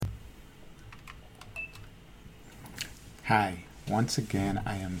Hi, once again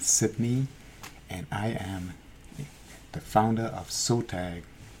I am Sydney and I am the founder of SOTAG,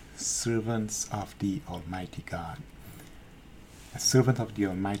 Servants of the Almighty God. A servant of the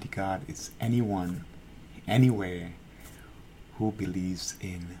Almighty God is anyone, anywhere, who believes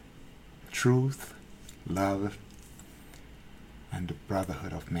in truth, love, and the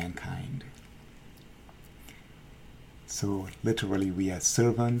brotherhood of mankind. So literally we are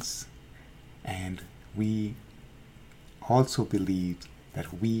servants, and we also believe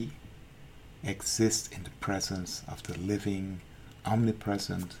that we exist in the presence of the living,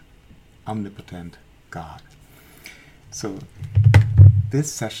 omnipresent, omnipotent God. So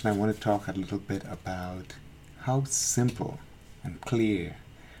this session I want to talk a little bit about how simple and clear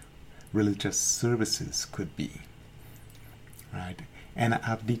religious services could be, right? And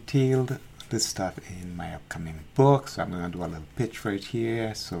I've detailed this stuff in my upcoming book, so I'm going to do a little pitch for it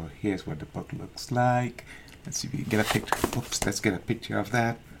here. So here's what the book looks like. Let's see if we can get a picture. Oops, let's get a picture of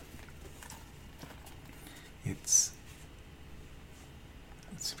that. Let's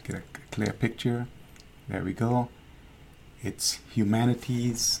see if we get a clear picture. There we go. It's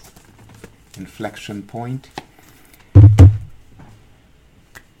humanity's inflection point.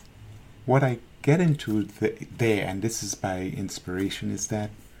 What I get into there, and this is by inspiration, is that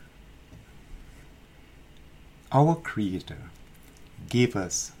our Creator gave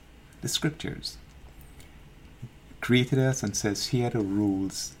us the scriptures, created us and says, here are the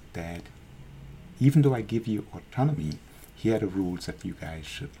rules that, even though I give you autonomy, here are the rules that you guys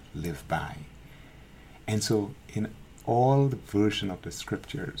should live by. And so in all the version of the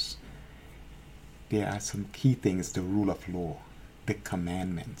scriptures, there are some key things: the rule of law, the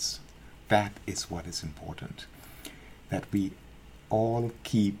commandments. That is what is important, that we all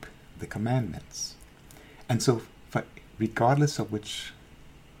keep the commandments. And so regardless of which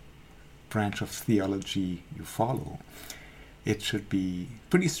branch of theology you follow, it should be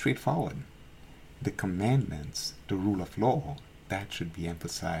pretty straightforward. The commandments, the rule of law, that should be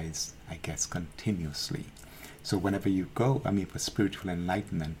emphasized, I guess, continuously. So whenever you go, for spiritual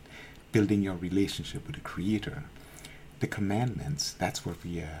enlightenment, building your relationship with the Creator, the commandments, that's what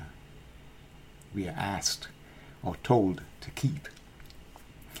we are asked or told to keep.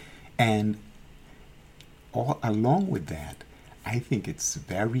 And all along with that, I think it's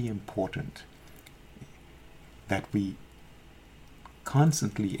very important that we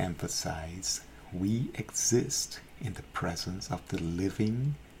constantly emphasize we exist in the presence of the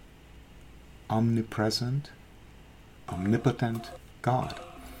living, omnipresent, omnipotent God.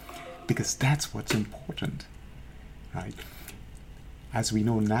 Because that's what's important, right? As we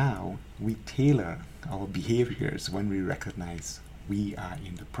know now, we tailor our behaviors when we recognize we are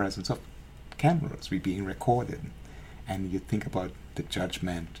in the presence of cameras, we're being recorded. And you think about the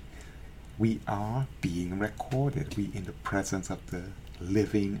judgment, we are being recorded. We're in the presence of the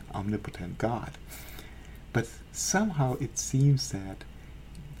living, omnipotent God. But somehow it seems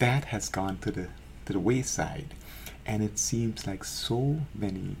that has gone to the wayside. And it seems like so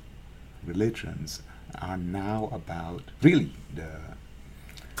many religions are now about really the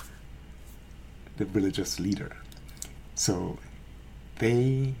religious leader. So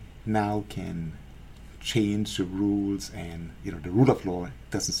they now can change the rules, and the rule of law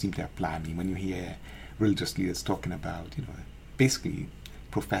doesn't seem to apply. When you hear religious leaders talking about basically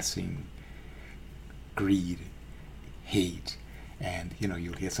professing greed, hate, and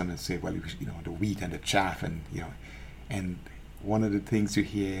you'll hear someone say, well, the wheat and the chaff, and and one of the things you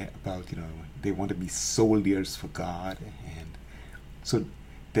hear about, they want to be soldiers for God. And so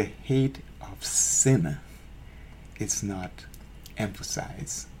the hate of sin is not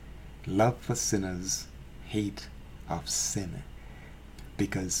emphasized. Love for sinners, hate of sin,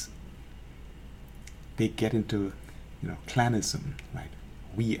 because they get into clanism, right?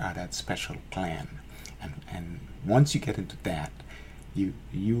 We are that special clan, and once you get into that,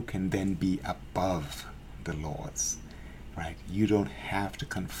 you can then be above the laws, right? You don't have to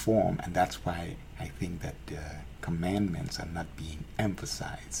conform, and that's why I think that the commandments are not being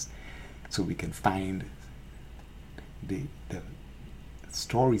emphasized. So we can find the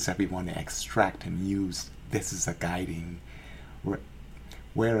stories that we want to extract and use. This is a guiding.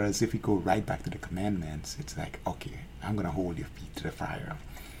 Whereas if we go right back to the commandments, it's like, okay, I'm going to hold your feet to the fire.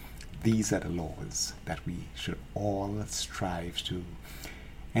 These are the laws that we should all strive to.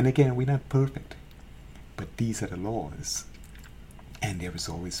 And again, we're not perfect, but these are the laws. And there is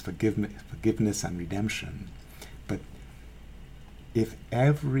always forgiveness and redemption. But if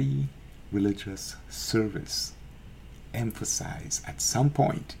every religious service emphasize at some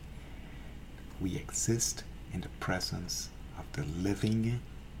point we exist in the presence of the living,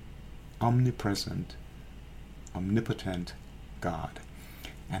 omnipresent, omnipotent God.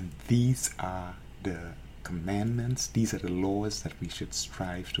 And these are the commandments, these are the laws that we should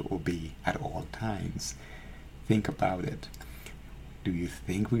strive to obey at all times. Think about it. Do you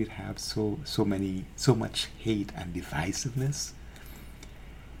think we'd have so much hate and divisiveness?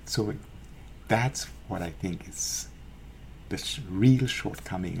 So that's what I think is the real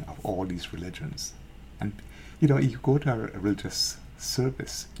shortcoming of all these religions. And you go to a religious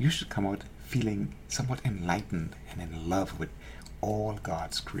service, you should come out feeling somewhat enlightened and in love with all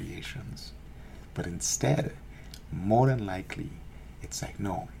God's creations. But instead, more than likely, it's like,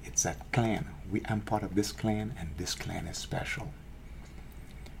 no, it's that clan. I'm part of this clan, and this clan is special.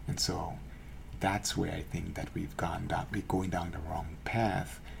 And so that's where I think that we're going down the wrong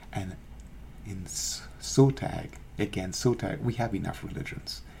path. And in SOTAG, we have enough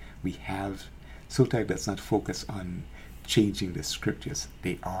religions. SOTAG does not focus on changing the scriptures.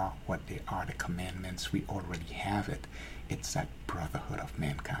 They are what they are, the commandments. We already have it. It's that brotherhood of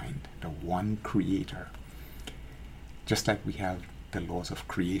mankind, the one creator. Just like we have the laws of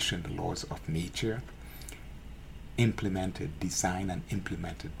creation, the laws of nature, designed and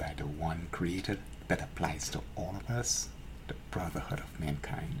implemented by the one creator that applies to all of us, the brotherhood of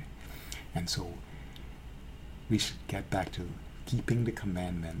mankind. And so we should get back to keeping the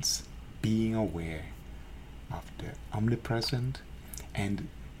commandments, being aware of the omnipresent. And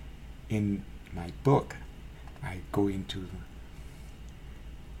in my book, I go into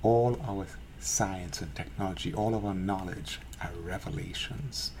all our science and technology, all of our knowledge are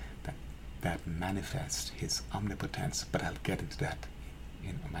revelations that manifest his omnipotence, but I'll get into that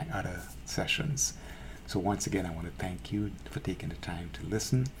in my other sessions. So once again, I want to thank you for taking the time to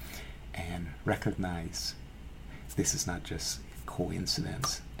listen and recognize this is not just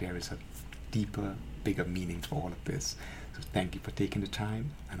coincidence. There is a deeper, bigger meaning to all of this. So thank you for taking the time,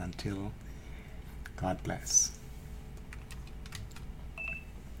 and until, God bless.